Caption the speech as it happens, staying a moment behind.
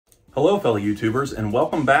Hello fellow YouTubers and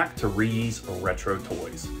welcome back to ReeYees Retro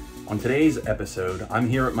Toys. On today's episode, I'm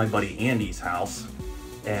here at my buddy Andy's house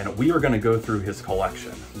and we are going to go through his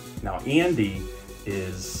collection. Now Andy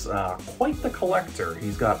is quite the collector.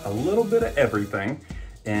 He's got a little bit of everything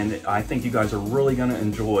and I think you guys are really going to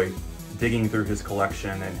enjoy digging through his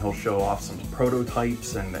collection, and he'll show off some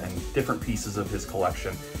prototypes and different pieces of his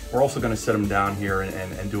collection. We're also going to sit him down here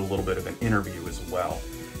and do a little bit of an interview as well.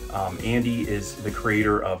 Andy is the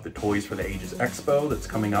creator of the Toys for the Ages Expo that's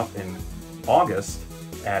coming up in August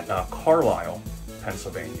at Carlisle,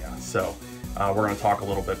 Pennsylvania. So we're going to talk a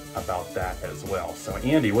little bit about that as well. So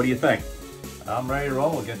Andy, what do you think? I'm ready to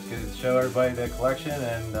roll. We'll get to show everybody the collection,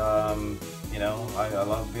 and you know, I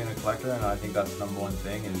love being a collector, and I think that's the #1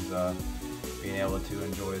 thing is being able to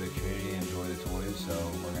enjoy the community, enjoy the toys.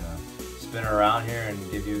 So we're gonna spin it around here and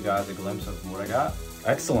give you guys a glimpse of what I got.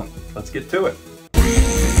 Excellent. Let's get to it.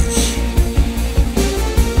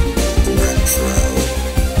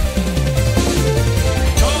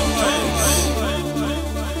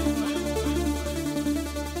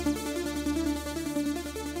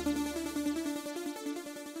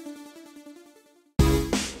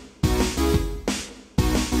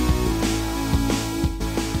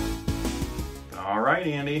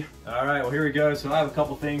 Andy. All right, well here we go. So I have a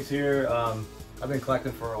couple things here. I've been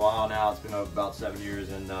collecting for a while now. It's been about 7 years,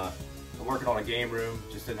 and I'm working on a game room.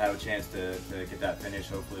 Just didn't have a chance to get that finished.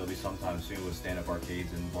 Hopefully it'll be sometime soon with stand-up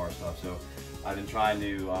arcades and bar stuff. So I've been trying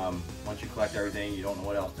to, once you collect everything, you don't know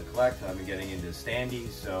what else to collect. I've been getting into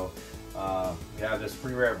standees. So we have this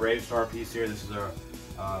pretty rare Brave Star piece here. This is our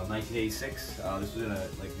 1986. This was in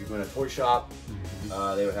if you go in a toy shop,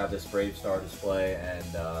 they would have this Brave Star display and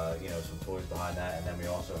you know, some toys behind that. And then we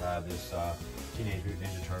also have this Teenage Mutant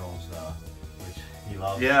Ninja Turtles, which he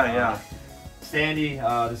loves. Yeah. Standee.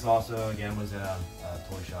 This also again was in a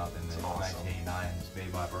toy shop in 1989. It's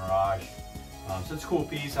made by Barrage. So it's a cool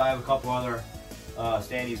piece. I have a couple other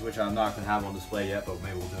standees which I'm not going to have on display yet, but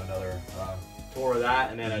maybe we'll do another tour of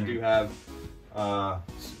that. And then I do have.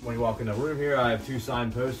 When you walk in the room here, I have 2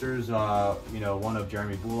 signed posters. You know, one of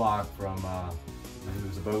Jeremy Bullock from who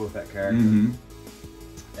was a Boba Fett character,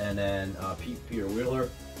 and then Peter Weller,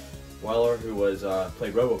 who was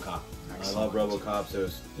played RoboCop. I love RoboCop, so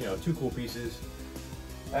it's, you know, 2 cool pieces.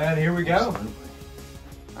 And here we go.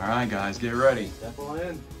 All right, guys, get ready. Step on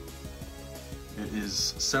in. It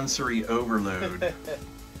is sensory overload.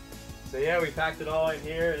 So yeah, we packed it all in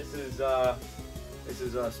here. This is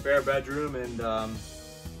a spare bedroom, and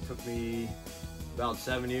took me about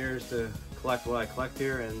 7 years to collect what I collect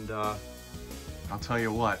here. And I'll tell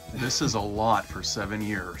you what, this is a lot for 7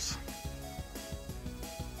 years.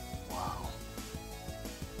 Wow.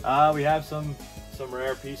 We have some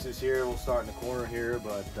rare pieces here. We'll start in the corner here,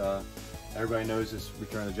 but everybody knows this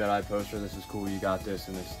Return of the Jedi poster. This is cool. You got this,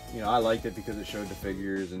 and this, you know, I liked it because it showed the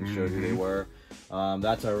figures and showed who they were.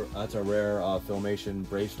 That's a rare Filmation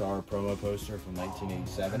Brave Star promo poster from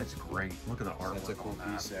 1987. That's great. Look at the artwork. That's a cool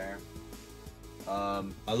piece there.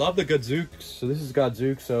 I love the Godzooks. So this is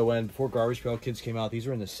Godzooks. So before Garbage Pail Kids came out, these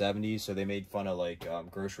were in the 70s, so they made fun of like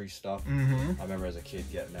grocery stuff. I remember as a kid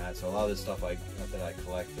getting that. So a lot of this stuff that I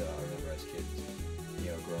collect, I remember as kids,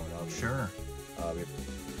 you know, growing up. Sure.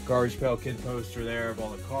 Garbage Pail Kid poster there of all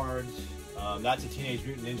the cards. That's a Teenage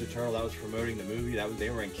Mutant Ninja Turtle that was promoting the movie. They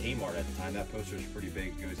were in Kmart at the time. That poster is pretty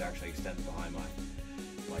big. It was actually extended behind my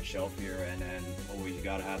shelf here. And then always you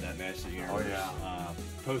gotta have that Master Universe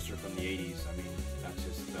poster from the 80s. I mean, that's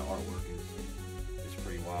just, the artwork is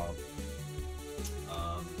pretty wild.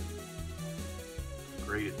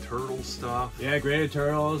 Graded turtle stuff. Yeah, Graded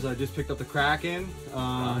Turtles. I just picked up the Kraken.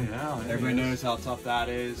 Everybody knows how tough that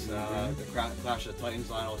is. The Clash of the Titans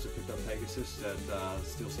line also picked up Pegasus at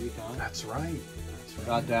Steel City Con. That's right.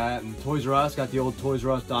 Got that, and Toys R Us, got the old Toys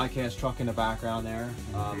R Us diecast truck in the background there.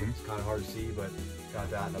 It's kind of hard to see, but got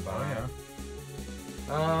that in the back.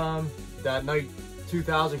 That Night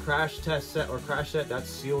 2000 crash set, that's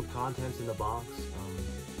sealed contents in the box.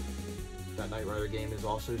 That Knight Rider game is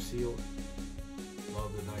also sealed.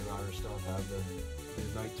 Love the Knight Rider stuff. Have the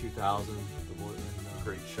Night 2000,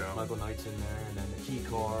 great show. Michael Knight's in there, and then the key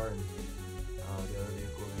car and the other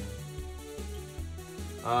vehicle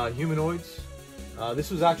there. Humanoids. This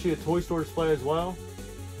was actually a toy store display as well.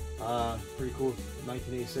 Pretty cool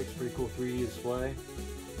 1986, pretty cool 3D display.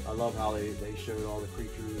 I love how they showed all the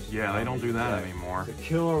creatures. Yeah, they don't do that anymore. It's a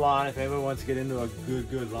killer line. If anyone wants to get into a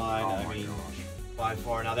good line, oh I mean, by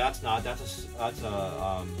far. Now that's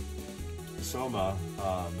a Soma.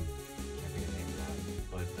 Can't think of the name of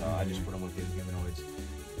that, but I just put them with the humanoids.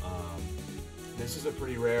 This is a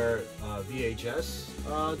pretty rare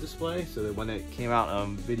VHS display. So that when it came out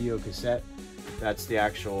on video cassette, that's the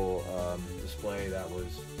actual display that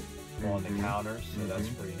was on the counter, so that's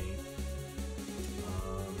pretty neat.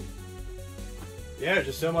 Yeah,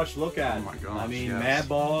 just so much to look at. Oh my gosh, I mean, yes. Mad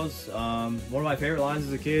Balls. One of my favorite lines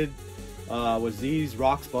as a kid was these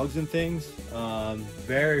rocks, bugs, and things.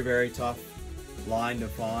 Very, very tough line to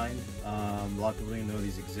find. A lot of people don't even know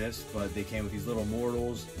these exist, but they came with these little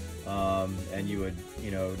mortals, and you would,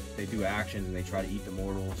 you know, they do actions and they try to eat the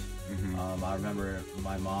mortals. I remember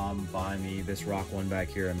my mom buying me this rock one back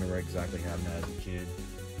here. I remember exactly having that as a kid.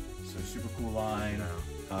 So super cool line.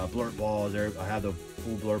 Blurt balls. I had the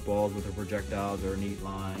full blurt balls with the projectiles. They're a neat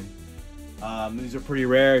line. These are pretty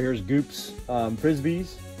rare. Here's Goops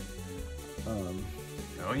frisbees.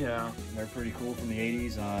 Oh yeah, they're pretty cool from the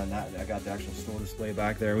 80s. I got the actual store display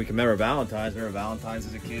back there. We can remember Valentine's. Remember Valentine's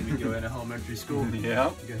as a kid? We'd go into elementary school.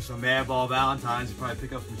 Yeah. Get some Mad Ball Valentine's. You probably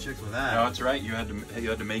pick up some chicks with that. No, that's right. You had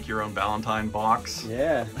to make your own Valentine box.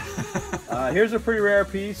 Yeah. Here's a pretty rare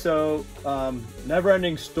piece. So, Never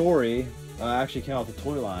Ending Story actually came out with the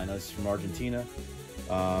toy line. That's from Argentina.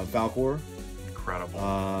 Falcor.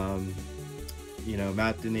 Incredible. You know,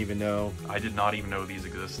 Matt didn't even know. I did not even know these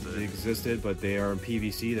existed. But they are in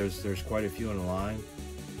PVC. There's quite a few on the line.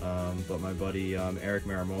 But my buddy Eric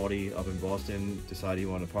Maramaldi up in Boston decided he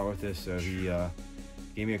wanted to part with this, so he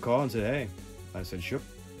gave me a call and said, "Hey," I said, "Sure."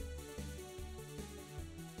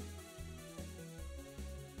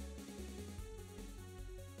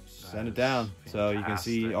 Send it down. Fantastic. So you can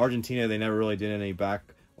see Argentina. They never really did any back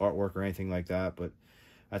artwork or anything like that, but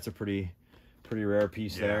that's a pretty rare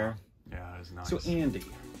piece there. Yeah, it's nice. So Andy,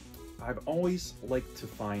 I've always liked to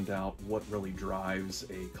find out what really drives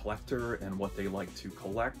a collector and what they like to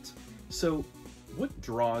collect. So what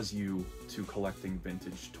draws you to collecting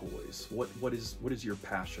vintage toys? What is your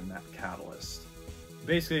passion, that catalyst?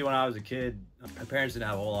 Basically, when I was a kid, my parents didn't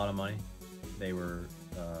have a whole lot of money. They were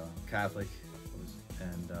Catholic,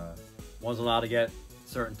 and wasn't allowed to get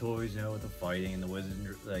certain toys, you know, with the fighting and the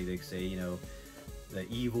wizard, like they say, you know, the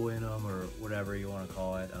evil in them or whatever you want to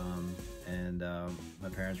call it. My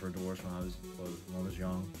parents were divorced when I was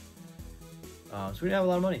young, so we didn't have a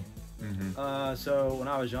lot of money. So when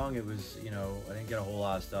I was young, it was, you know, I didn't get a whole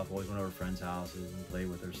lot of stuff. Always went over to friends' houses and played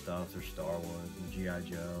with their stuff, their Star Wars and G.I.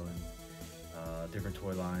 Joe and different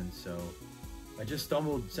toy lines. So I just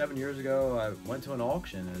stumbled 7 years ago. I went to an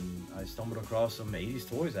auction and I stumbled across some 80s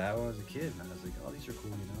toys I had when I was a kid, and I was like, oh, these are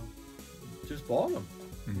cool, you know. Just bought them.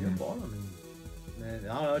 Yeah, bought them. And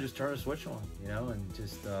I don't know, just turn a switch on, you know, and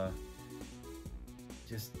just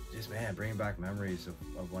man, bringing back memories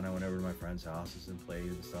of when I went over to my friends' houses and played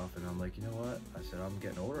and stuff. And I'm like, you know what? I said, I'm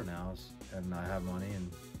getting older now, and I have money,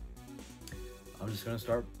 and I'm just gonna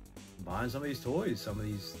start buying some of these toys, some of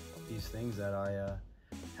these things that I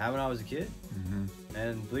had when I was a kid.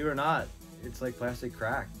 And believe it or not, it's like plastic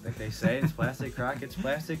crack. Like they say, it's plastic crack. It's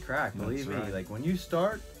plastic crack. Believe me. Like when you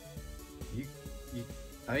start,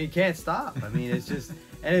 I mean, you can't stop. I mean, it's just,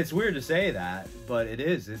 and it's weird to say that, but it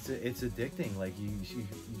is. It's addicting. Like you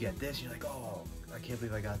get this, you're like, oh, I can't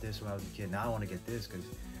believe I got this when I was a kid. Now I want to get this, because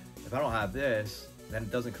if I don't have this, then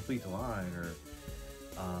it doesn't complete the line. Or,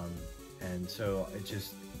 and so it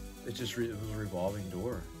was a revolving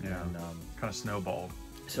door. Yeah. And, kind of snowballed.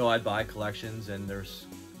 so I'd buy collections, and there's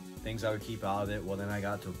things I would keep out of it. Well, then I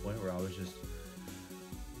got to a point where I was just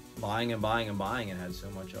buying and buying and buying, and had so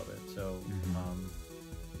much of it. So.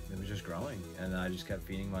 It was just growing, and I just kept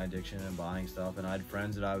feeding my addiction and buying stuff. And I had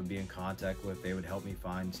friends that I would be in contact with. They would help me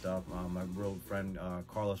find stuff. My real friend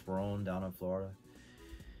Carlos Barone down in Florida,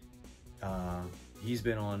 he's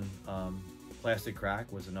been on Plastic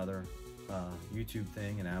Crack, was another YouTube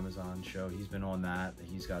thing, an Amazon show. He's been on that.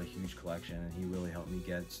 He's got a huge collection, and he really helped me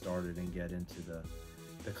get started and get into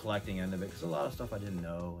the collecting end of it, because a lot of stuff I didn't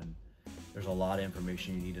know, and there's a lot of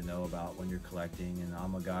information you need to know about when you're collecting. And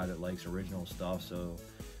I'm a guy that likes original stuff, so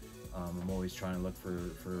I'm always trying to look for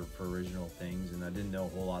original things, and I didn't know a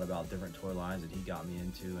whole lot about different toy lines that he got me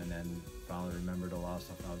into, and then finally remembered a lot of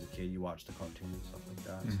stuff when I was a kid. You watched the cartoons and stuff like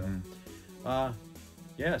that. So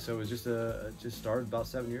yeah, so it was just started about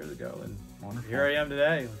 7 years ago, and Wonderful. Here I am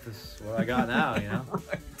today with this, what I got now, you know.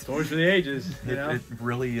 Right. Toys for the ages, you know. It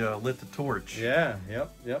really lit the torch. Yeah,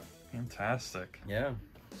 yep. Fantastic. Yeah.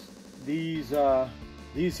 These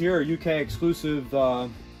here are UK exclusive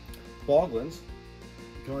Boglins.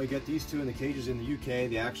 You can only get these two in the cages in the UK.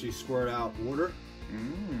 They actually squirt out water.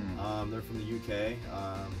 They're from the UK.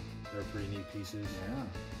 They're pretty neat pieces. Yeah.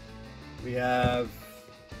 We have,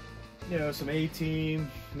 you know, some A-Team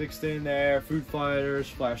mixed in there. Food Fighters,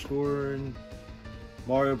 Flash Gordon,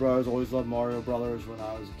 Mario Brothers. Always loved Mario Brothers when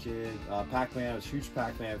I was a kid. Pac-Man. I was a huge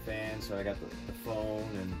Pac-Man fan, so I got the phone,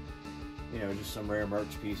 and you know, just some rare merch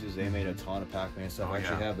pieces. They made a ton of Pac-Man stuff. I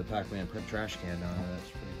actually have the Pac-Man print trash can down there. That's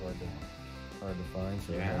pretty hard to find.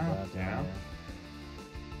 So I have that down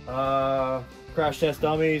there. Crash Test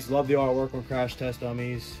Dummies. Love the artwork on Crash Test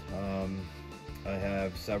Dummies. I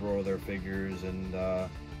have several of their figures, and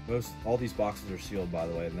all these boxes are sealed, by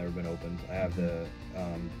the way. They've never been opened. I have the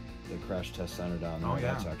Crash Test Center down there.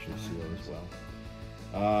 That's actually sealed as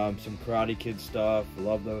well. Some Karate Kid stuff.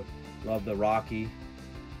 Love the Rocky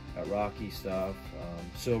stuff.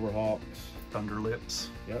 Silverhawks. Thunderlips.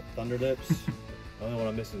 Yep, Thunderlips. The only one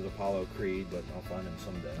I'm missing is Apollo Creed, but I'll find him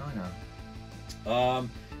someday.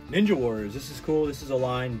 Ninja Warriors. This is cool. This is a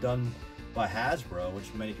line done by Hasbro,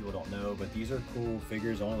 which many people don't know, but these are cool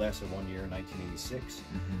figures. Only lasted 1 year in 1986.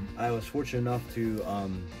 I was fortunate enough to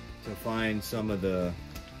find some of the.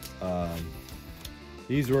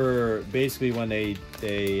 These were basically when they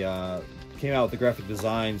came out with the graphic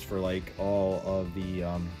designs for like all of the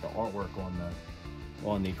artwork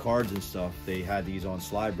on the cards and stuff. They had these on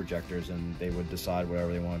slide projectors, and they would decide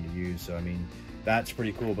whatever they wanted to use. So I mean, that's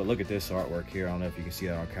pretty cool. But look at this artwork here. I don't know if you can see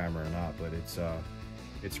that on camera or not, but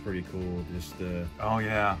it's pretty cool. Just the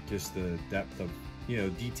just the depth of, you know,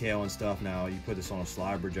 detail and stuff. Now you put this on a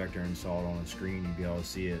slide projector and saw it on a screen, you'd be able to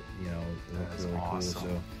see it. You know, it looked really awesome. Cool.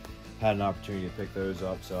 So had an opportunity to pick those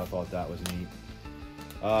up, so I thought that was neat.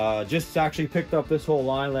 Just actually picked up this whole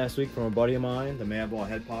line last week from a buddy of mine, the Man-Ball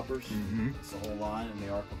head poppers. It's the whole line, and they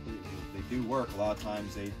are completely, they do work. A lot of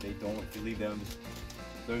times they don't, if you leave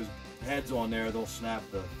those heads on there, they'll snap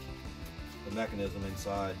the mechanism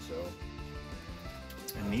inside. So,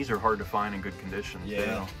 and these are hard to find in good condition.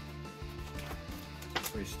 Yeah,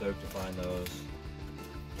 pretty stoked to find those.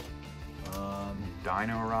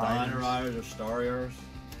 Dino Riders or Stariers.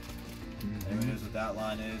 Anyone knows what that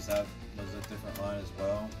line is? That was a different line as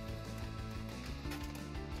well.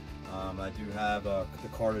 I do have the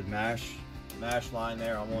carded MASH line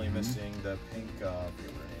there. I'm only missing the pink, I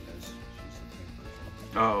forget what her name is. She's the pink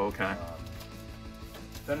version. Oh, okay.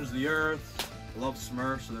 Defenders of the Earth. I love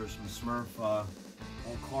Smurf, so there's some Smurf on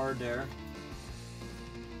card there.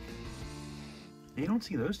 You don't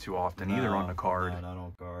see those too often either on the card. No, not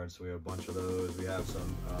on cards. So we have a bunch of those. We have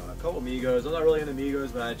some, a couple Migos. I'm not really into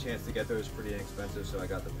Migos, but I had a chance to get those pretty inexpensive, so I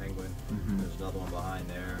got the Penguin. There's another one behind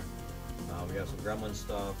there. We have some Gremlin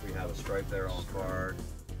stuff. We have a Stripe there on card.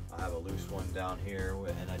 I have a loose one down here,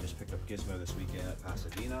 and I just picked up Gizmo this weekend at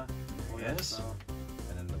Pasadena. Yes.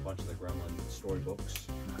 And then a bunch of the Gremlin storybooks.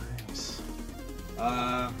 Nice.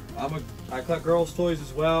 I collect girls' toys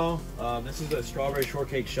as well. This is a strawberry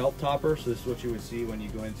shortcake shelf topper. So this is what you would see when you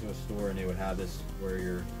go into a store, and they would have this where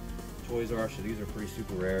your toys are. So these are pretty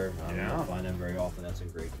super rare. You don't find them very often. That's in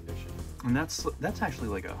great condition. And that's actually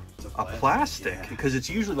like a plastic, because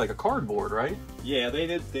it's usually like a cardboard, right? Yeah, they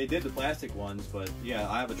did the plastic ones, but yeah,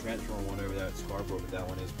 I have a Transformer one over there. It's cardboard, but that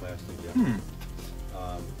one is plastic.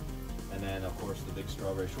 Yeah. And then of course the big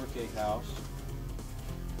strawberry shortcake house.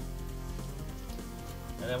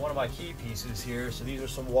 And then one of my key pieces here, so these are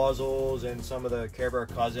some Wuzzles and some of the Care Bear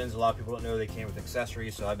cousins. A lot of people don't know they came with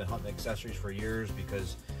accessories, so I've been hunting accessories for years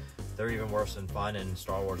because they're even worse than finding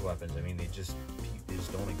Star Wars weapons. I mean, they just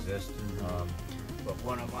don't exist. But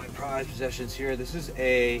one of my prized possessions here, this is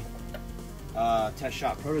a test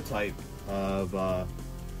shot prototype of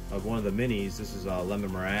one of the minis. This is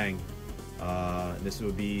Lemon Meringue. This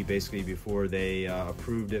would be basically before they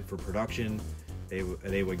approved it for production.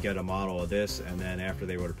 They would get a model of this, and then after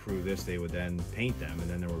they would approve this, they would then paint them, and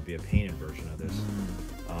then there would be a painted version of this.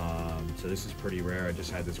 So this is pretty rare. I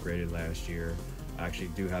just had this graded last year. I actually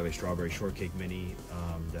do have a strawberry shortcake mini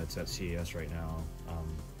that's at CES right now.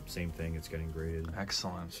 Same thing, it's getting graded.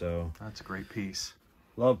 Excellent. So that's a great piece.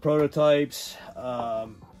 Love prototypes.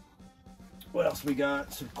 What else we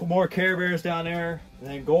got? Some more Care Bears down there. And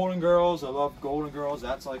then Golden Girls. I love Golden Girls.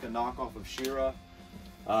 That's like a knockoff of She-Ra.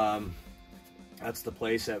 That's the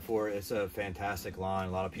playset for it. It's a fantastic line.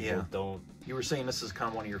 A lot of people don't. You were saying this is kind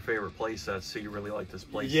of one of your favorite playsets, so you really like this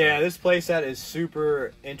playset. Yeah, this playset is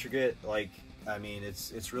super intricate. Like, I mean,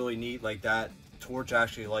 it's really neat. Like that torch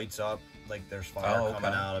actually lights up. Like there's fire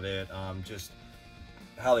coming out of it. Just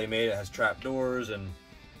how they made it has trap doors and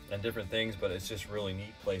different things, but it's just really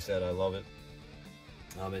neat playset. I love it.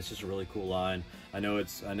 It's just a really cool line. I know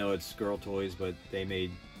it's girl toys, but they made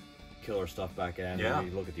killer stuff back then. Yeah. When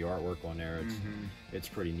you look at the artwork on there, it's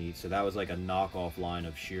pretty neat. So that was like a knockoff line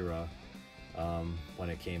of She-Ra when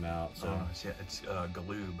it came out. So it's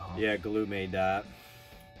Galoob, huh? Yeah, Galoob made that.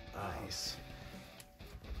 Nice.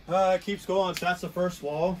 It keeps going. So that's the first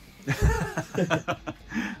wall.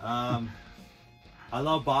 I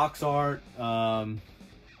love box art.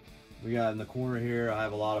 We got in the corner here, I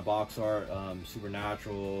have a lot of box art,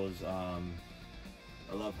 Supernaturals. I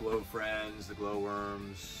love Glow Friends, the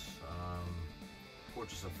Glowworms,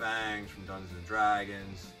 Fortress of Fangs from Dungeons and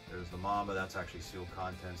Dragons. There's the Mamba, that's actually sealed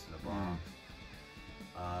contents in the box.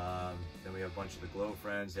 Then we have a bunch of the Glow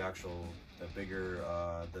Friends, the bigger,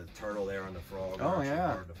 the turtle there on the frog. Oh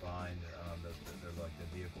yeah. Hard to find. They're like the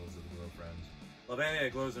vehicles of the Glow Friends. Love anything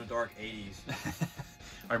that glows in the dark. 80s.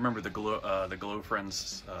 I remember the Glow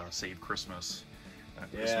Friends Save Christmas,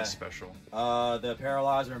 Christmas special. The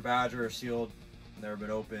Paralyzer and Badger are sealed, never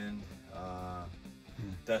been opened.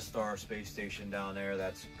 Death Star space station down there,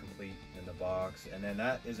 that's complete in the box. And then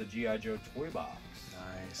that is a G.I. Joe toy box.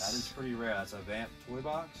 Nice. That is pretty rare. That's a Vamp toy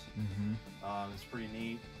box. It's pretty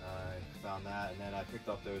neat. I found that, and then I picked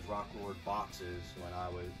up those Rock Lord boxes when I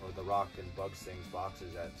was, or the Rock and Bugs Things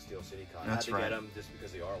boxes at Steel City Con. I had to get them just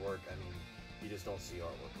because of the artwork. I mean, you just don't see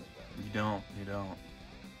artwork like that. You don't.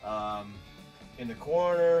 In the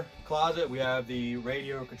corner closet, we have the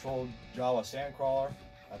radio-controlled Jawa Sandcrawler.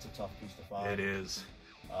 That's a tough piece to find. It is.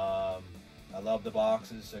 I love the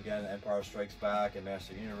boxes. Again, Empire Strikes Back and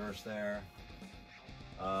Master Universe there.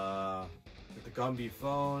 With the Gumby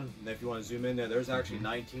phone. And if you want to zoom in there, there's actually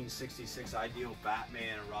 1966 Ideal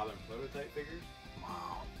Batman and Robin prototype figures.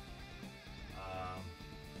 Wow.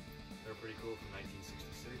 They're pretty cool from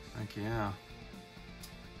 1966. Heck yeah.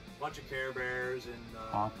 Bunch of Care Bears and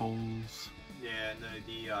Apples. yeah, and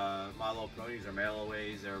the My Little Ponies are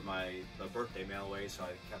mail-aways. They're the birthday mail-aways, so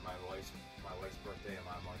I kept my wife's birthday and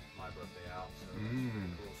my birthday out. So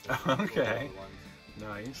cool. Okay. Cool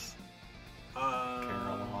Nice. Care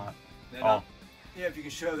a lot. Yeah, if you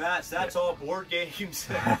can show that. So that's all board games.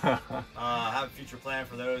 I have a future plan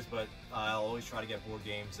for those, but I'll always try to get board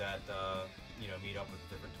games that meet up with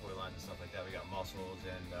different toy lines and stuff like that. We got Muscles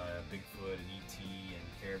and Bigfoot and E.T. and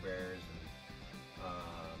Care Bears and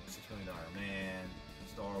 $6 Million Man,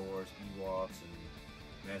 Star Wars, Ewoks,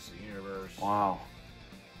 and Master Universe. Wow.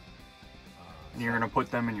 And you're gonna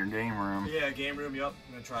put them in your game room. Yeah, game room. Yep.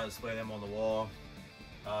 I'm gonna try to display them on the wall.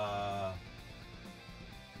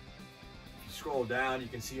 If you scroll down, you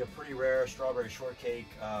can see a pretty rare strawberry shortcake.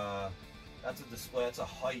 That's a display. That's a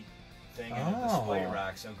height thing in a display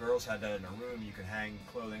rack. So girls had that in a room you can hang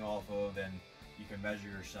clothing off of, and you can measure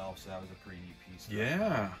yourself. So that was a pretty neat piece.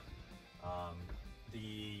 Yeah.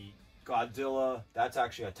 The Godzilla, that's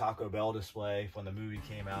actually a Taco Bell display when the movie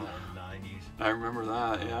came out in the 90s. I remember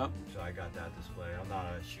that, yeah. So I got that display. I'm not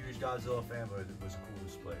a huge Godzilla fan, but it was a cool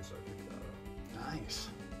display, so I picked that up. Nice.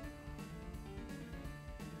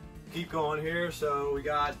 Keep going here. So we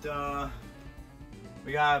got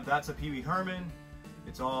that's a Pee Wee Herman.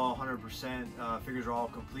 It's all 100%. Figures are all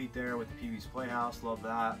complete there with the Pee Wee's Playhouse. Love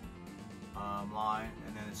that line.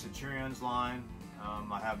 And then the Centurion's line.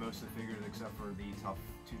 I have most of the figures except for the tough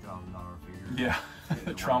 $2,000 figure. Yeah,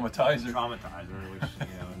 the Traumatizer. Traumatizer, which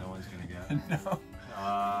no one's gonna get. No.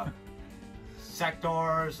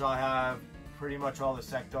 Sectors, I have pretty much all the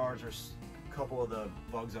Sectors. There's a couple of the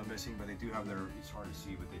bugs I'm missing, but they do have it's hard to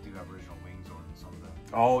see, but they do have original wings on some of the.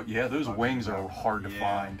 Oh yeah, those wings are hard to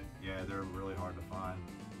find. Yeah, they're really hard to find.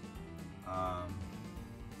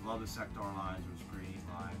 Love the Sector lines. It was a pretty neat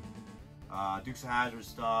line. Dukes of Hazzard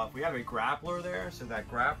stuff. We have a grappler there, so that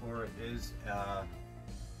grappler is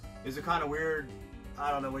a kind of weird,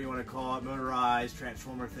 I don't know what you want to call it, motorized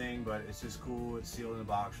transformer thing, but it's just cool. It's sealed in a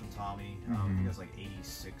box from Tommy. I think it's like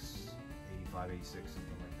 86, 85, 86,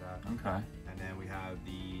 something like that. Okay. And then we have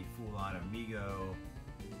the full line of Mego,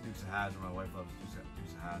 Dukes of Hazzard. My wife loves Dukes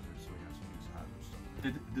of Hazzard, so we have some Dukes of Hazzard stuff.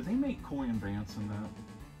 Did they make Coy and Vance in that?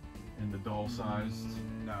 In the doll sized?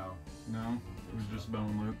 No. No? It was just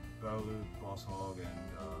Bone Loop? Bo Loop, Boss Hog, and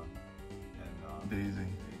Daisy.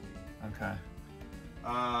 Okay.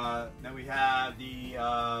 Then we have the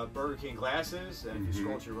Burger King glasses, and if you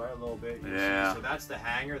scroll to your right a little bit, you can see, so that's the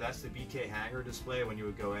hanger, that's the BK hanger display. When you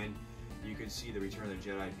would go in, you could see the Return of the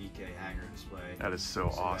Jedi BK hanger display. That is so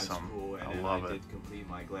awesome. That's cool. And I love it. I did complete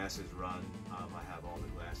my glasses run. I have all the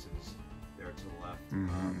glasses there to the left.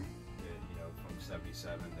 From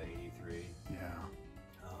 77 to 83. Yeah.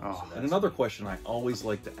 So and another question I always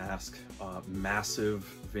like to ask massive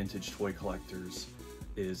vintage toy collectors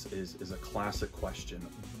is a classic question.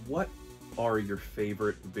 What are your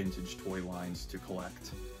favorite vintage toy lines to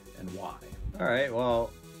collect and why? All right, well,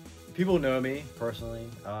 people know me personally.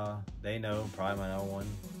 They know probably my number one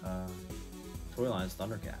toy line is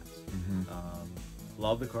Thundercats.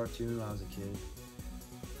 Love the cartoon when I was a kid.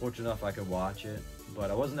 Fortunate enough I could watch it, but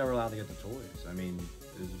I wasn't ever allowed to get the toys. I mean,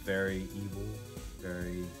 it was very evil,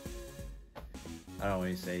 very, I don't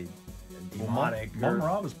want to say demonic. Mum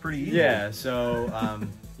Ra was pretty evil. Yeah, so,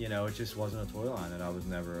 it just wasn't a toy line that I was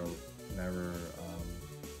never never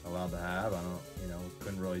allowed to have. I don't, you know,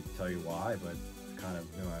 couldn't really tell you why, but kind of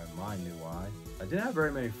knew my mind knew why. I didn't have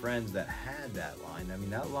very many friends that had that line. I mean,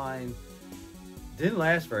 that line didn't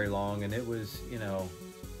last very long, and it was, you know,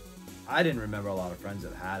 I didn't remember a lot of friends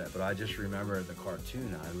that had it, but I just remember the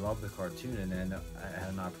cartoon. I loved the cartoon, and then I had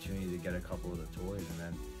an opportunity to get a couple of the toys, and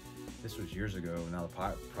then this was years ago. Now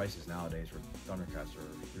the prices nowadays for Thundercats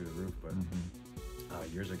are through the roof, but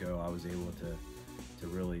years ago I was able to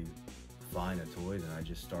really find the toys, and I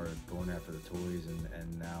just started going after the toys,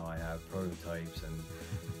 and now I have prototypes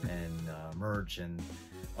and merch and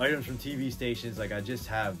items from TV stations. Like, I just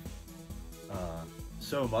have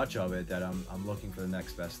so much of it that I'm looking for the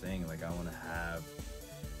next best thing. Like, I want to have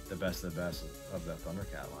the best of the best of the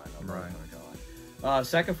Thundercat line. Right. Thundercat line.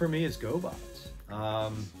 Second for me is GoBots.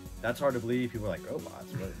 That's hard to believe. People are like,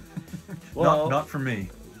 GoBots? But, well, not for me.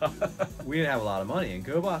 we didn't have a lot of money, and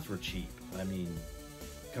GoBots were cheap. I mean,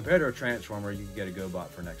 compared to a Transformer, you could get a GoBot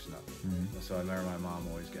for next to nothing. So I remember my mom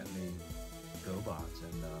always getting me GoBots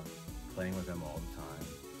and playing with them all the time.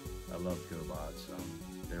 I loved GoBots.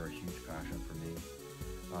 They were a huge passion for me.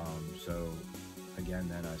 So again,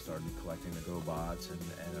 then I started collecting the GoBots, and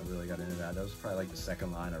I really got into that. That was probably like the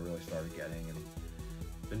second line I really started getting, and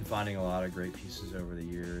been finding a lot of great pieces over the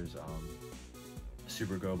years.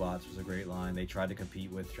 Super GoBots was a great line. They tried to compete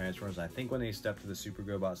with Transformers. I think when they stepped to the Super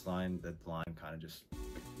GoBots line, the line kind of just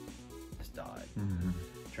died.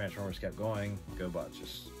 Transformers kept going, GoBots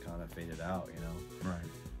just kind of faded out, you know.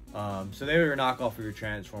 Right. So they were a knockoff of your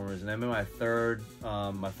Transformers, and then my third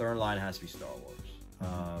line has to be Star Wars.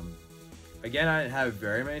 Again, I didn't have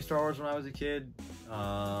very many Star Wars when I was a kid,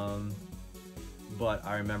 but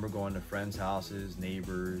I remember going to friends' houses,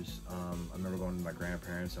 neighbors. I remember going to my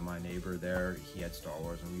grandparents, and my neighbor there, he had Star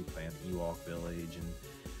Wars, and we played the Ewok Village and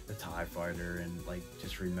the TIE Fighter, and like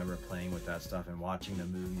just remember playing with that stuff and watching the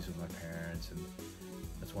movies with my parents, and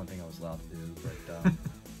that's one thing I was allowed to do. But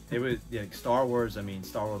it was, yeah, Star Wars. I mean,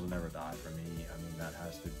 Star Wars will never die for me. I mean, that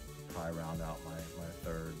has to probably round out my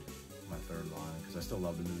third line, because I still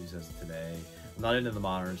love the movies as of today. I'm not into the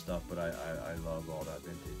modern stuff, but I love all that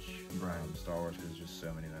vintage Star Wars, because there's just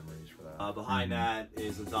so many memories for that. Behind that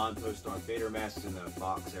is the Don Post Darth Vader masks in the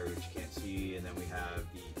box area, which you can't see, and then we have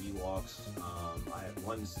the Ewoks. I have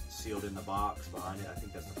one sealed in the box behind it. I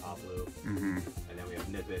think that's the Pop Loop. And then we have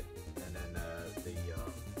Nippet, and then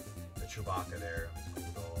the Chewbacca there. It's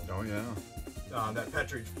a cool doll. Oh yeah. That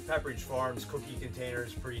Pepperidge Farms cookie container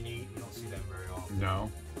is pretty neat. You don't see them very often. No.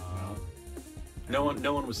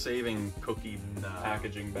 No one was saving cookie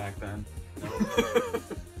packaging back then.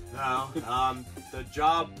 No.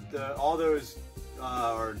 All those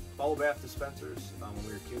are bubble bath dispensers. When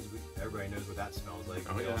we were kids, everybody knows what that smells like.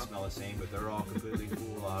 They all smell the same, but they're all completely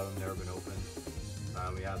cool. A lot of them never been opened.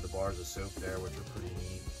 We have the bars of soap there, which are pretty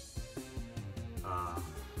neat.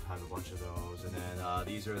 I have a bunch of those, and then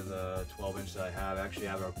these are the 12-inch that I have. I actually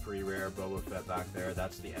have a pretty rare Boba Fett back there.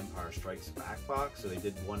 That's the Empire Strikes Back box. So they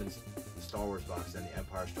did one in the Star Wars box, then the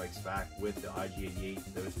Empire Strikes Back with the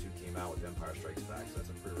IG-88. Those two came out with Empire Strikes Back, so that's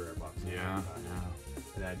a pretty rare box. Yeah.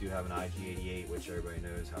 And then I do have an IG-88, which everybody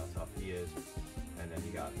knows how tough he is. And then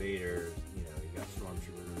you got Vader, you know, you got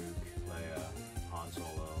Stormtrooper Luke, Leia, Han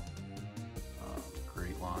Solo.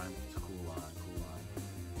 Great line. It's a cool line.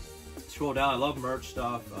 Scroll down. I love merch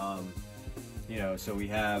stuff. You know, so we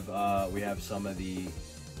have some of the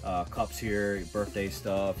cups here, birthday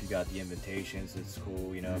stuff. You got the invitations. It's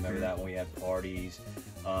cool. You know, remember that when we had parties.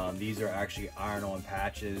 These are actually iron-on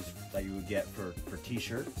patches that you would get for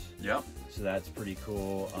T-shirts. Yep. So that's pretty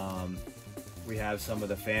cool. We have some of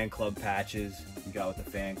the fan club patches you got with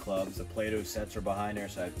the fan clubs. The Play-Doh sets are behind there,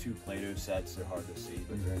 so I have 2 Play-Doh sets. They're hard to see,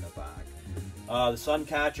 but they're in the back. The sun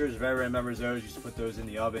catchers, if everyone remembers those, you used to put those in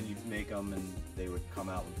the oven, you'd make them, and they would come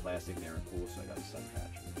out in plastic. They were cool, so I got the sun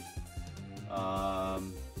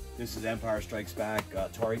catchers. This is Empire Strikes Back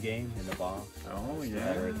Atari game in the box. Oh, so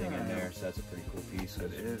yeah. Everything in there, so that's a pretty cool piece.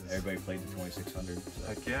 It is. Everybody played the 2600. So.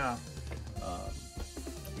 Heck yeah.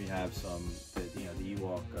 We have some, the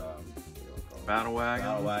Ewok Battle Wagon.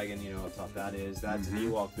 Battle Wagon, you know how tough that is. That's an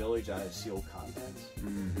Ewok Village. I have sealed contents.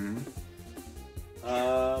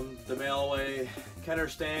 The mail away Kenner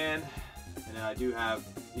stand, and then I do have,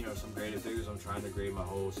 you know, some graded figures. I'm trying to grade my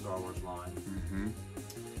whole Star Wars line.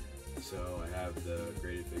 So I have the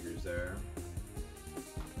graded figures there.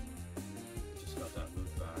 Just got that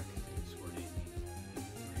moved back.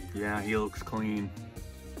 Yeah, he looks clean.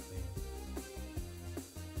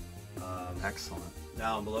 Excellent.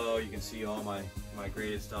 Down below, you can see all my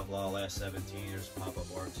graded stuff. A lot of last 17. There's pop-up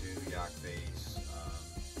R2, Yak Face.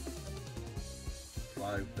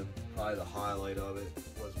 Probably the highlight of it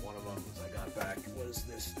was one of them. Was I got back was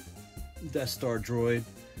this Death Star droid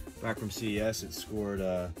back from CES. It scored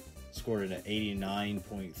an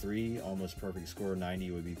 89.3, almost perfect score.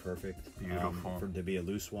 90 would be perfect. Beautiful. To be a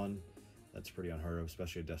loose one, that's pretty unheard of,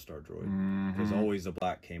 especially a Death Star droid. Because always the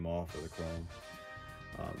black came off or the chrome.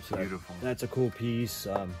 So Beautiful. That's a cool piece.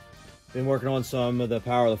 Been working on some of the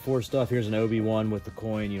Power of the Force stuff. Here's an Obi-Wan with the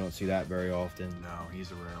coin. You don't see that very often. No,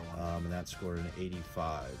 he's a rare one. And that scored an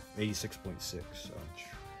 86.6. So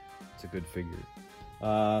it's a good figure.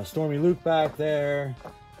 Stormy Luke back there.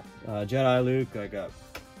 Jedi Luke. I got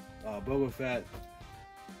Boba Fett.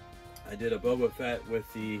 I did a Boba Fett with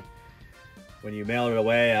the... When you mail it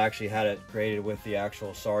away, I actually had it created with the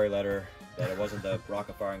actual sorry letter that it wasn't the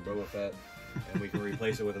rocket-firing Boba Fett. And we can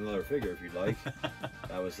replace it with another figure if you'd like.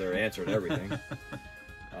 That was their answer to everything.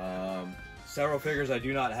 Several figures I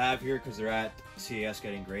do not have here because they're at CES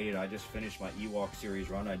getting graded. I just finished my Ewok series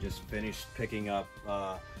run. I just finished picking up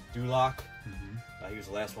Duloc. He was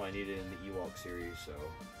the last one I needed in the Ewok series, so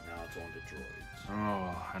now it's on to droids.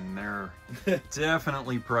 Oh, and they're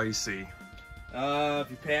definitely pricey. If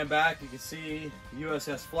you pan back, you can see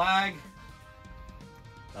USS Flag.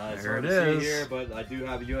 It's There hard it to is. see here, but I do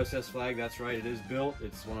have a USS Flag. That's right, it is built.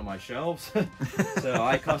 It's one of my shelves. So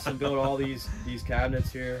I custom built all these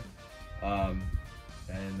cabinets here. And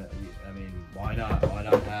I mean, why not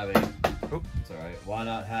have a? It's all right. Why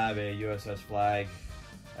not have a USS Flag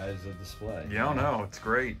as a display? Yeah, no, it's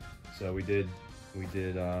great. So we built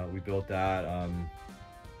that.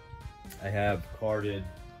 I have carded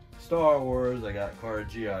Star Wars. I got carded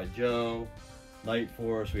G.I. Joe. Light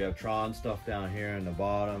Force, we have Tron stuff down here in the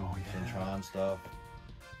bottom. Oh, yeah. Some Tron stuff.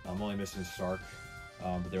 I'm only missing Sark,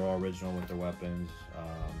 but they're all original with their weapons.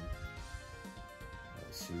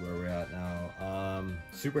 Let's see where we're at now.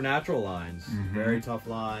 Supernatural lines, very tough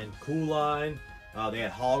line, cool line. They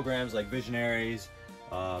had holograms like Visionaries.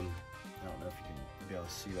 I don't know if you can be able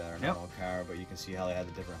to see that or not on camera, but you can see how they had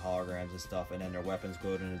the different holograms and stuff, and then their weapons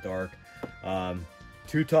glowed in the dark.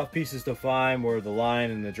 Two tough pieces to find were the Lion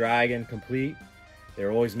and the Dragon complete. They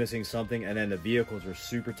were always missing something, and then the vehicles were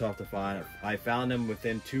super tough to find. I found them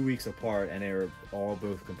within 2 weeks apart, and they were all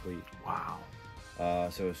both complete. Wow.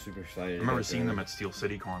 So I was super excited. I remember seeing them at Steel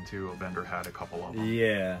City Con too. A vendor had a couple of them.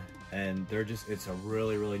 Yeah, and they're just, it's a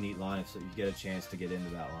really, really neat line. So you get a chance to get into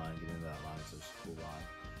that line, So it's a cool line.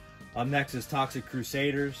 Up next is Toxic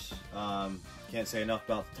Crusaders. Can't say enough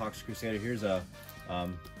about the Toxic Crusader. Here's a,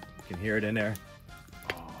 you can hear it in there.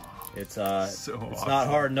 It's so awesome. It's not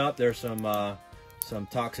hardened up. There's some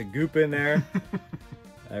toxic goop in there.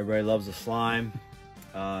 Everybody loves the slime.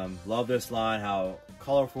 Love this line, how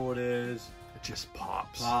colorful it is. It just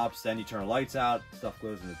pops. Then you turn the lights out, stuff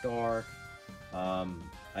glows in the dark.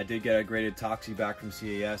 I did get a graded Toxie back from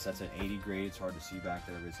CES. That's an 80 grade. It's hard to see back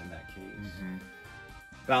there, but it's in that case.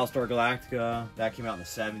 Battlestar Galactica, that came out in the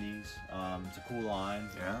 70s. It's a cool line.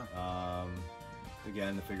 Yeah.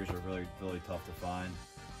 Again, the figures are really, really tough to find.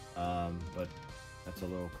 But that's a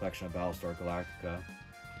little collection of Battlestar Galactica.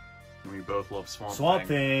 We both love Swamp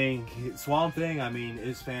Thing. Swamp Thing, I mean,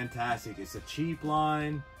 is fantastic. It's a cheap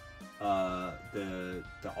line. The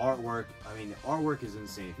artwork, I mean, the artwork is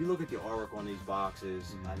insane. If you look at the artwork on these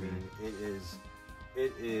boxes, I mean, it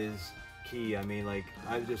is key. I mean, like,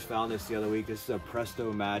 I just found this the other week. This is a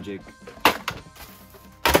Presto Magic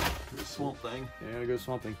Swamp Thing. Yeah, there goes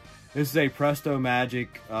Swamp Thing. This is a Presto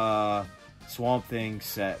Magic Swamp Thing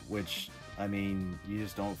set, which, I mean, you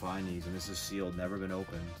just don't find these, and this is sealed, never been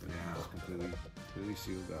opened. Yeah. It's completely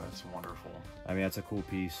sealed, guys. That's wonderful. I mean, that's a cool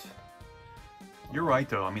piece. You're right,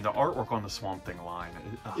 though. I mean, the artwork on the Swamp Thing line,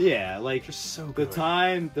 Yeah, like, just so good.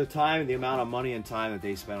 the amount of money and time that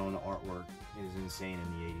they spent on the artwork is insane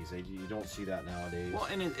in the 80s. You don't see that nowadays. Well,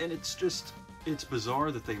 and it's just, it's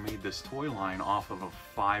bizarre that they made this toy line off of a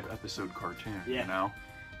 5-episode cartoon, you know?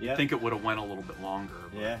 Yeah. I think it would have went a little bit longer.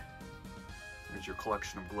 But Yeah. There's your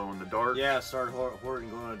collection of glow-in-the-dark. Yeah, I started hoarding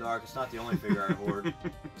glow-in-the-dark. It's not the only figure I hoard.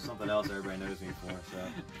 Something else everybody knows me for, so.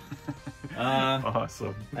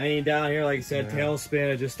 Awesome. I mean, down here, like I said, Yeah.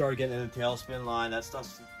 Tailspin. I just started getting into the Tailspin line. That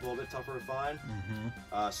stuff's a little bit tougher to find.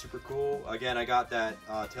 Super cool. Again, I got that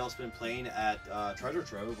Tailspin plane at Treasure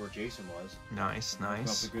Trove where Jason was. Nice, That's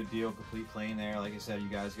nice. a good deal, complete plane there. Like I said, you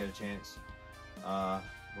guys get a chance. We're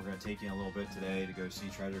gonna take you in a little bit today to go see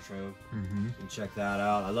Treasure Trove and check that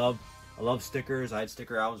out. I love stickers. I had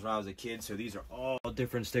sticker albums when I was a kid, so these are all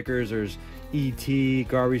different stickers. There's E.T.,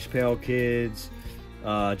 Garbage Pail Kids,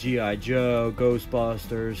 G.I. Joe,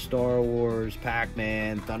 Ghostbusters, Star Wars,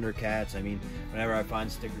 Pac-Man, Thundercats. I mean, whenever I find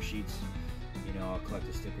sticker sheets, you know, I'll collect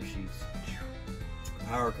the sticker sheets.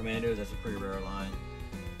 Power Commandos, that's a pretty rare line.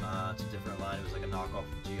 It's a different line. It was like a knockoff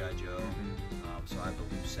of G.I. Joe. So I have the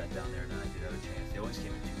loose set down there, and I did have a chance. They always came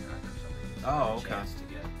in 2-pack for some Oh, a okay. chance to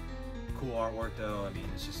get cool artwork though. I mean,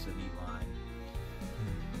 it's just a neat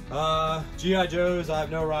line. GI Joes, I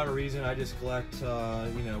have no rhyme or reason. I just collect, you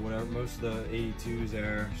know, whatever. Most of the 82s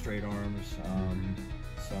there, straight arms,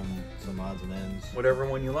 some odds and ends. Whatever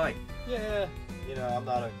one you like. Yeah, you know, I'm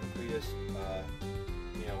not a completist.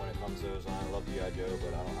 You know, when it comes to those, I love GI Joe,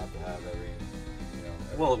 but I don't have to have every. You know,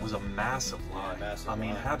 Well, it was a massive line. Yeah, massive I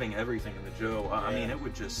mean, line. having everything in the Joe, I mean, it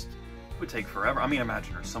would take forever. I mean,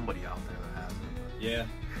 imagine there's somebody out there that has it. Yeah.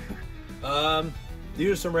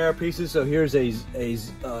 These are some rare pieces. So here's a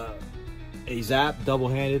Zap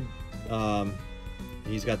double-handed.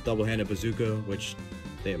 He's got double-handed bazooka, which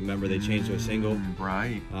they changed to a single.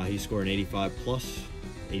 Right. He scored an 85 plus,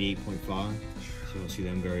 88.5. So you don't see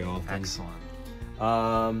them very often. Excellent.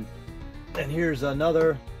 And here's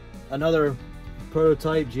another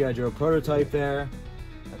prototype, GI Joe prototype there.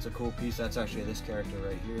 That's a cool piece. That's actually this character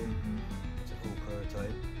right here. It's a cool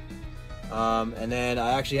prototype. And then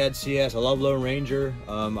I actually had CAS. I love Lone Ranger.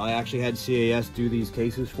 I actually had CAS do these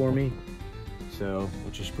cases for me, so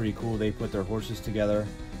which is pretty cool. They put their horses together.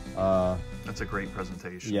 That's a great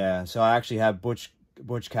presentation. Yeah. So I actually have Butch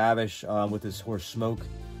Cavish with his horse Smoke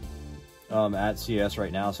at CAS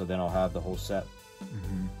right now. So then I'll have the whole set.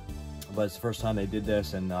 But it's the first time they did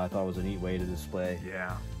this, and I thought it was a neat way to display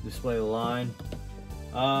the line.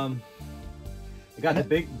 We got the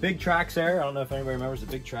big tracks there. I don't know if anybody remembers the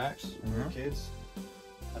big tracks for kids.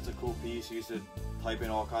 That's a cool piece. You used to type in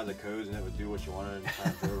all kinds of codes and it would do what you wanted and kind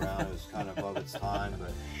of throw around. It was kind of above its time,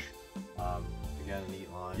 but again, a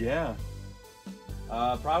neat line. Yeah.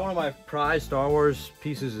 Probably one of my prized Star Wars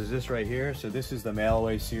pieces is this right here. So this is the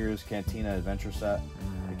Mail-Away Sears Cantina Adventure set.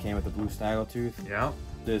 It came with the blue snaggletooth. Yeah.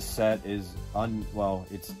 This set is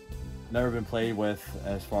it's never been played with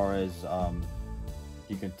as far as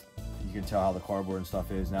you can tell how the cardboard and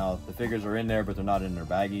stuff is. Now the figures are in there, but they're not in their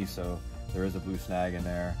baggies, so there is a blue snag in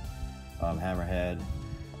there. Hammerhead,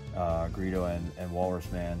 Greedo, and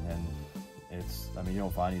Walrus Man, and I mean, you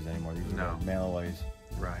don't find these anymore. These are mail-aways.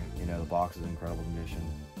 Right. You know, the box is in incredible condition.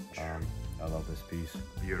 I love this piece.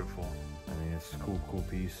 Beautiful. I mean, it's a cool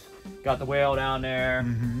piece. Got the whale down there.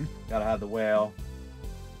 Gotta have the whale.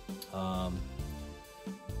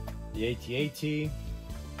 The AT-AT.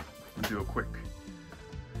 We'll do a quick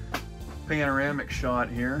panoramic shot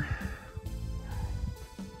here.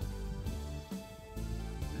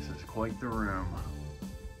 This is quite the room.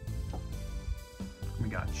 We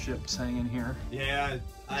got ships hanging here. Yeah,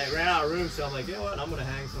 I ran out of room, so I'm like, you know what? I'm gonna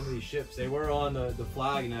hang some of these ships. They were on the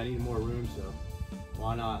flag, and I need more room, so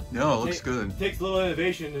why not? No, it looks good. It takes a little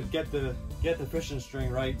innovation to get the fishing string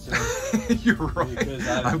right. So you're right.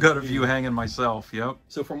 I've got a few hanging myself. Yep.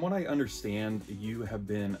 So from what I understand, you have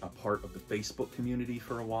been a part of the Facebook community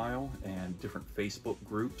for a while and different Facebook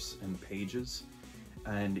groups and pages,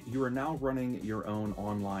 and you are now running your own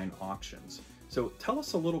online auctions. So tell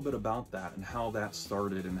us a little bit about that and how that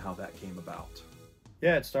started and how that came about.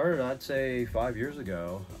 Yeah, it started, I'd say, 5 years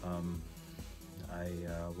ago. I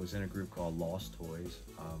was in a group called Lost Toys,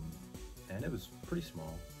 and it was pretty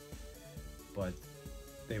small, but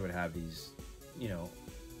they would have these, you know,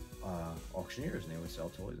 auctioneers, and they would sell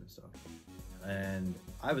toys and stuff. And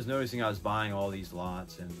I was noticing I was buying all these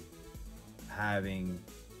lots and having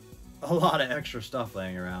a lot of extra stuff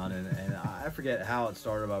laying around, and I forget how it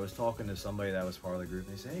started, but I was talking to somebody that was part of the group,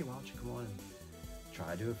 and they said, hey, why don't you come on and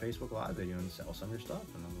try to do a Facebook Live video and sell some of your stuff?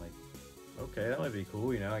 And I'm like, okay, that might be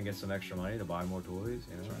cool, you know, I get some extra money to buy more toys,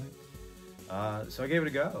 you know. That's right. So I gave it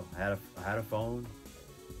a go. I had a phone,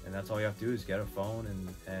 and that's all you have to do is get a phone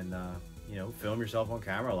and you know, film yourself on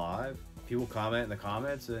camera live. People comment in the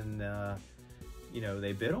comments, and you know,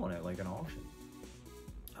 they bid on it like an auction.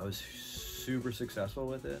 I was super successful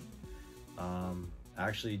with it.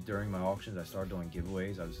 Actually, during my auctions, I started doing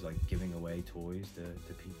giveaways. I was like giving away toys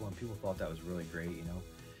to people, and people thought that was really great, you know.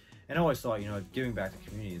 And I always thought, you know, giving back to the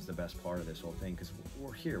community is the best part of this whole thing, because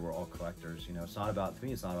we're all collectors, you know. It's not about, to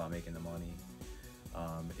me, it's not about making the money.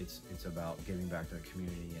 It's about giving back to the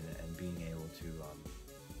community and being able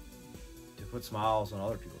to put smiles on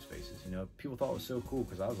other people's faces, you know. People thought it was so cool,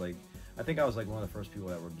 because I think I was like one of the first people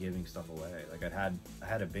that were giving stuff away. Like I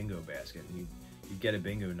had a bingo basket, and you'd get a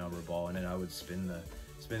bingo number ball, and then I would spin the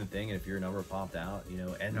thing, and if your number popped out, you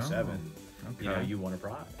know, N7, you know, you won a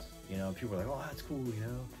prize. You know, people were like, oh, that's cool, you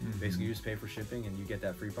know. Basically, you just pay for shipping, and you get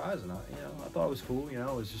that free prize, and I thought it was cool, you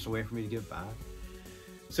know. It was just a way for me to give back.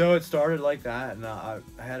 So it started like that, and I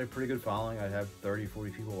had a pretty good following. I'd have 30,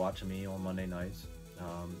 40 people watching me on Monday nights,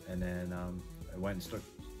 and then I went and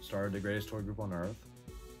started the greatest toy group on earth.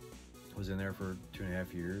 Was in there for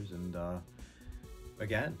 2.5 years, and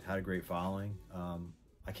again, had a great following.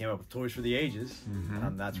 I came up with Toys for the Ages.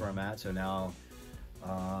 That's where I'm at. So now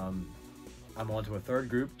I'm on to a third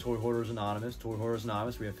group, Toy Hoarders Anonymous. Toy Hoarders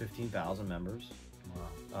Anonymous, we have 15,000 members.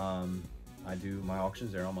 Wow. I do my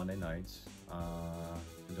auctions there on Monday nights.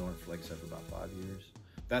 Been doing it for, like I said, for about 5 years.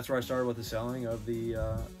 That's where I started with the selling of the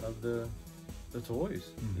toys,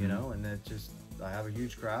 you know, and it just, I have a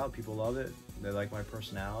huge crowd. People love it. They like my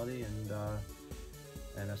personality,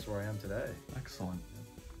 and that's where I am today. Excellent.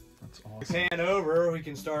 That's awesome. Pan over, we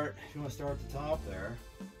can start, if you want to start at the top there.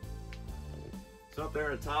 So up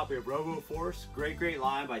there at the top, we have Robo Force. Great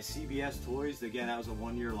line by CBS Toys. Again, that was a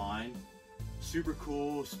 1-year line. Super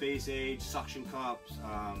cool, space age, suction cups,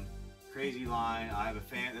 crazy line. I have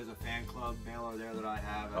there's a fan club mailer there that I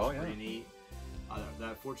have. That's pretty neat.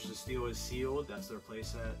 That Fortress of Steel is sealed. That's their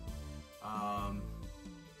playset.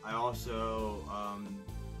 I also,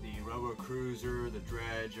 the Robo Cruiser, the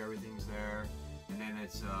Dredge, everything's there. And then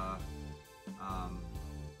it's,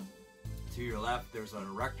 to your left, there's an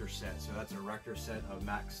Erector set. So that's an Erector set of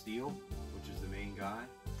Max Steel, which is the main guy.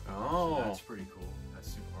 Oh. So that's pretty cool. That's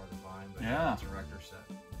super hard to find, but yeah, it's a Erector set.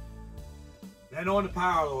 Then on to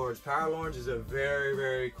Power Lords. Power Lords is a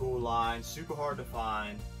very cool line. Super hard to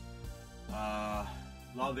find.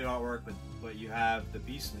 Love the artwork, but you have the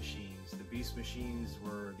Beast Machines. The Beast Machines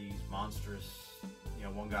were these monstrous, you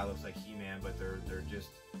know, one guy looks like He-Man, but they're just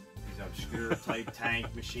these obscure type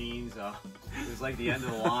tank machines. It's like the end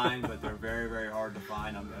of the line, but they're very hard to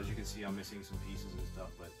find. As you can see, I'm missing some pieces and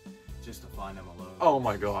stuff, but just to find them alone. Oh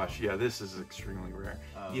my gosh, yeah, this is extremely rare.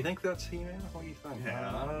 You think that's He-Man? What do you think?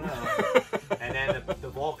 Yeah, I don't know. And then the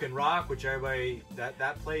Vulcan Rock, which everybody,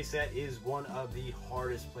 that play set is one of the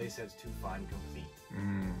hardest play sets to find complete.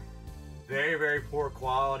 Very poor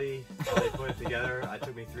quality how they put it together. It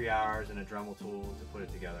took me 3 hours and a Dremel tool to put it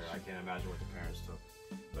together. I can't imagine what the parents took.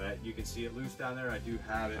 But you can see it loose down there. I do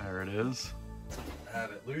have it. There it is. I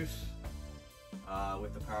have it loose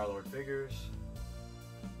with the Power Lord figures.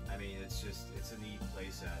 I mean, it's a neat play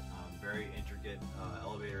set. Very intricate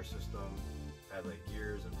elevator system. Had like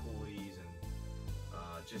gears and pulleys and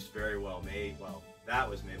just very well made. Well, that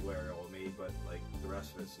was very well made, but like the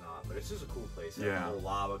rest of it's not. But it's just a cool play set. Yeah. A little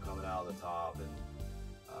lava coming out of the top, and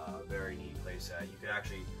very neat play set.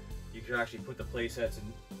 You could actually put the play sets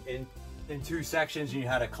in 2 sections, and you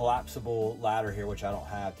had a collapsible ladder here, which I don't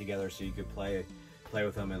have, together, so you could play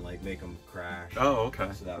with them and like make them crash. Oh,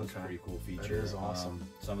 okay. So that was a pretty cool feature. That is awesome.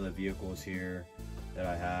 Some of the vehicles here that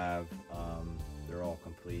I have, they're all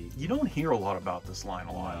complete. You don't hear a lot about this line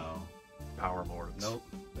a lot. No. Power Lords. Nope.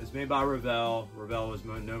 It's made by Revell. Revell was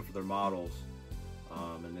known for their models,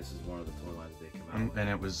 and this is one of the toy lines they come out with. And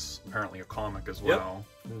it was apparently a comic as well.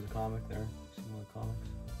 There was a comic there. Some of the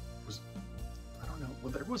comics. I don't know.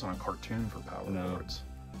 Well, there wasn't a cartoon for Power Lords.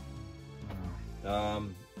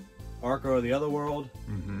 Arco of the Otherworld.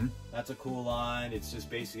 That's a cool line. It's just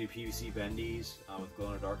basically PVC bendies with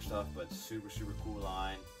glow-in-the-dark stuff, but super cool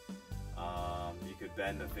line. You could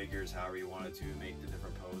bend the figures however you wanted to, make the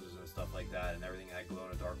different poses and stuff like that, and everything had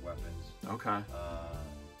glow-in-the-dark weapons. Okay.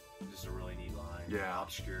 Just a really neat line. Yeah.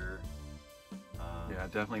 Obscure. Yeah,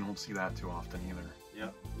 definitely don't see that too often either.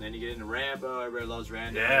 Yep. And then you get into Rambo. Everybody loves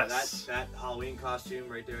Rambo. Yes. That Halloween costume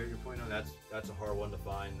right there you're pointing on, that's a hard one to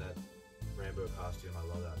find, that Rambo costume. I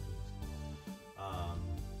love that piece.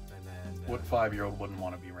 And then what 5-year-old wouldn't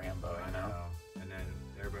want to be Rambo, you know? And then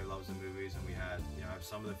everybody loves the movies, and we had, you know, I have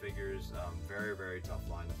some of the figures, very tough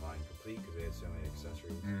line to find complete because they had so many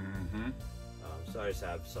accessories. So I just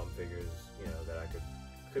have some figures, you know, that I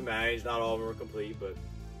could manage. Not all of them are complete, but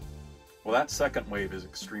well, that second wave is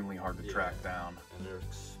extremely hard to track down, and they're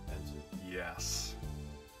expensive. Yes.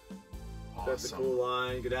 Awesome. That's a cool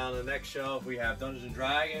line. Go down to the next shelf. We have Dungeons and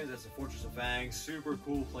Dragons. That's the Fortress of Fangs. Super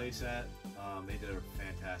cool playset. They did a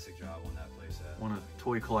fantastic job on that playset. One of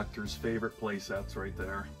toy collectors' favorite playsets right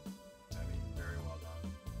there. I mean, very well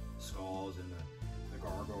done. Skulls and the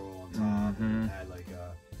gargoyle on top. And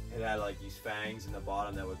it had like these fangs in the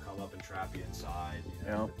bottom that would come up and trap you inside. You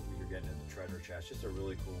know, you're getting at the treasure chest. Just a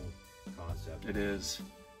really cool concept. It is.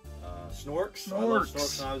 Snorks. I loved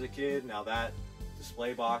Snorks when I was a kid. Now that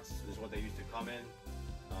display box is what they used to come in.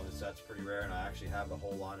 The set's pretty rare, and I actually have the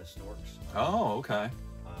whole line of Snorks. Oh, okay.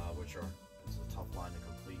 It's a tough line to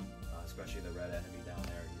complete, especially the red enemy down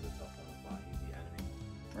there. He's a tough one to find. He's the enemy.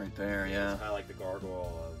 Right there, yeah. It's kind of like the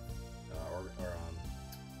gargoyle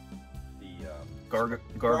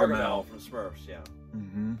Gargamel from Smurfs, yeah.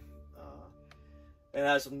 It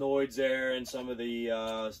has some Noids there, and some of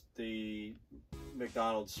the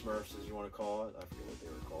McDonald's Smurfs, as you want to call it. I forget what they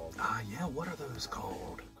were called. Yeah, what are those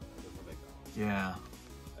called? Yeah.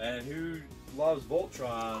 And who loves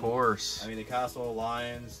Voltron? Of course. I mean, the Castle of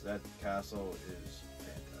Lions, that castle is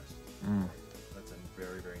That's a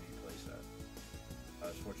very, very neat playset. I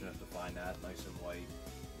was fortunate enough to find that nice and white,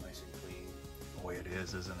 nice and clean. Boy, it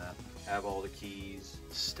is, isn't it? Have all the keys.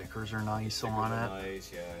 Stickers are nice Stickers on are it.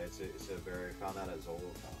 nice, yeah. It's a very, found that at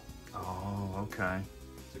ZoloCon. Oh, okay.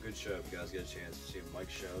 It's a good show if you guys get a chance to see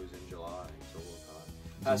Mike's shows in July.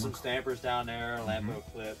 ZoloCon. Has some stampers down there, Lambo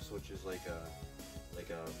clips, which is like a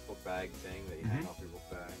book bag thing that you hang off your book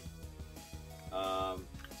bag.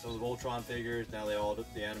 Some of the Voltron figures. Now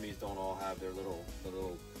the enemies don't all have the little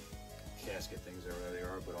casket things or whatever they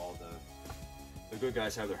are, but all the good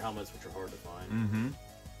guys have their helmets, which are hard to find.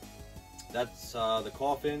 That's the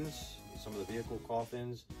coffins, some of the vehicle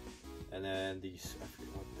coffins, and then these, I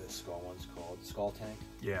forget what the skull one's called, the skull tank.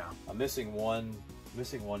 Yeah. I'm missing one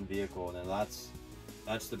vehicle, and then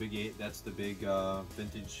that's the big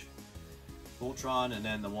vintage Voltron, and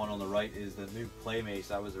then the one on the right is the new Playmates.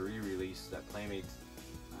 That was a re-release. That Playmates,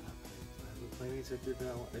 Playmates that did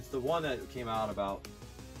that one. It's the one that came out about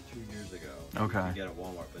 2 years ago. Okay. You can get at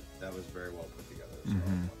Walmart, but that was very well put together.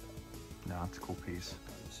 So No, it's a cool piece.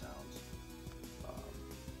 sounds.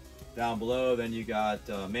 Down below, then you got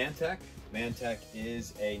Mantech. Mantech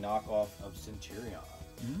is a knockoff of Centurion.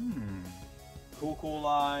 Cool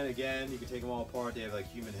line. Again, you can take them all apart. They have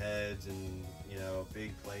like human heads and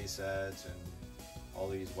big play sets and all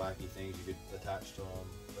these wacky things you could attach to them.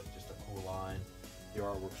 But just a cool line. The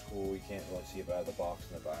artwork's cool. You can't really see it by the box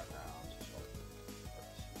in the background. It's just hard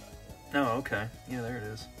to see back there. Oh, okay. Yeah, there it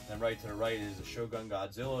is. Then right to the right is the Shogun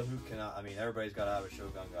Godzilla. Who cannot? I mean, everybody's got to have a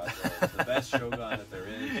Shogun Godzilla. It's the best Shogun that there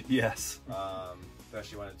is. Yes.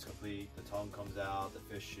 Especially when it's complete. The tongue comes out. The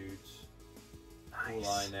fish shoots. Nice. Cool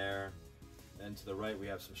line there. Then to the right we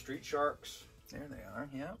have some Street Sharks. There they are.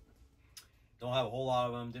 Yeah. Don't have a whole lot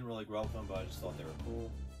of them. Didn't really grow up with them, but I just thought they were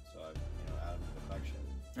cool, so I added them to the collection.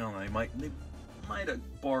 Oh, they might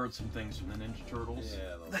have borrowed some things from the Ninja Turtles.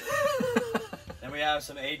 Yeah. A little bit. Then we have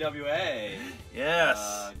some AWA.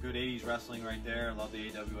 Yes. Good 80s wrestling right there. Love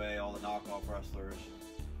the AWA. All the knockoff wrestlers.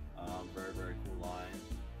 Very, very cool line.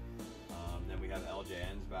 Then we have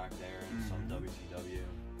LJNs back there and some WCW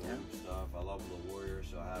stuff. I love the Warriors,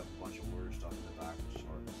 so I have a bunch of Warrior stuff in the back, which is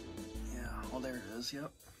hard to see. Yeah. Well, there it is.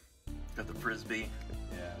 Yep. Got the frisbee.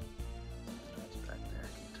 Yeah. That's back there. I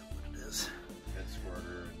can tell what it is. Head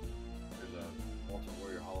squirter, and there's a Ultimate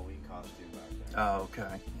Warrior Halloween costume back there. Oh,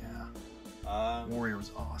 okay. Yeah. Warrior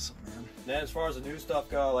was awesome, man. Then as far as the new stuff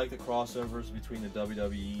go, I like the crossovers between the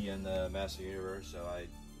WWE and the Master Universe, so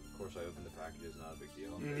of course I opened the packages, not a big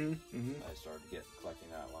deal. I started collecting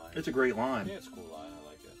that line. It's a great line. Yeah, it's a cool line, I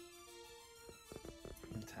like it.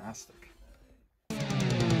 Fantastic.